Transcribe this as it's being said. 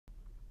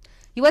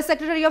US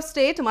Secretary of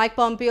State Mike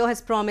Pompeo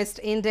has promised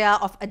India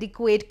of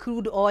adequate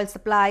crude oil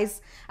supplies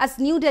as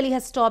New Delhi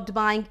has stopped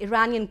buying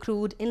Iranian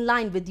crude in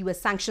line with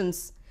US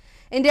sanctions.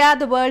 India,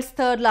 the world's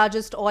third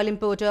largest oil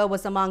importer,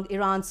 was among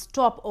Iran's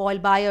top oil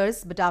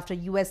buyers, but after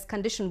US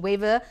conditional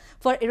waiver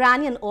for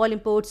Iranian oil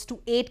imports to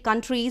 8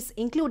 countries,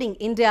 including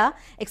India,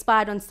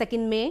 expired on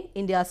 2nd May,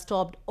 India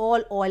stopped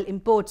all oil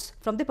imports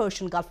from the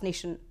Persian Gulf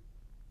nation.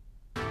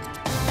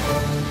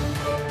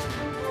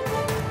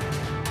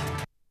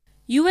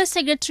 U.S.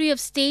 Secretary of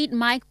State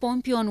Mike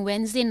Pompeo on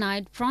Wednesday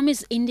night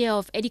promised India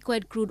of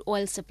adequate crude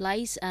oil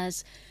supplies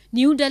as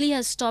New Delhi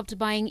has stopped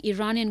buying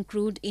Iranian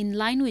crude in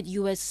line with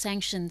U.S.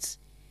 sanctions.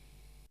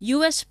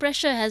 U.S.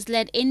 pressure has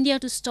led India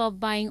to stop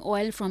buying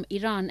oil from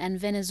Iran and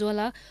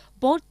Venezuela,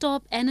 both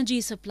top energy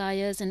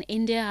suppliers, and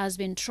India has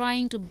been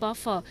trying to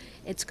buffer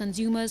its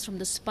consumers from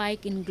the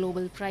spike in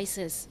global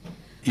prices.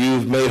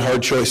 You've made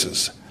hard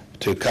choices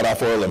to cut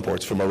off oil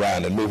imports from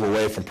Iran and move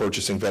away from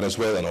purchasing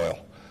Venezuelan oil.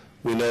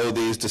 We know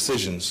these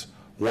decisions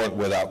weren't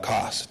without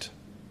cost.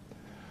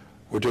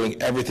 We're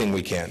doing everything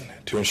we can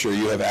to ensure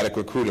you have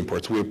adequate crude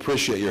imports. We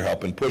appreciate your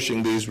help in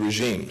pushing these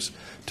regimes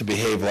to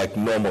behave like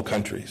normal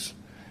countries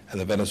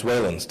and the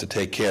Venezuelans to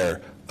take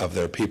care of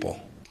their people.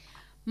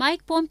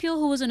 Mike Pompeo,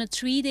 who was on a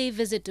 3-day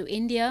visit to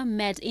India,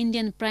 met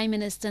Indian Prime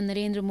Minister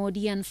Narendra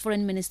Modi and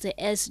Foreign Minister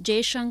S.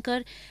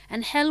 Jaishankar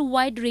and held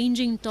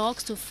wide-ranging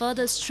talks to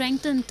further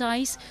strengthen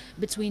ties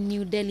between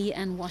New Delhi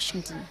and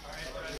Washington.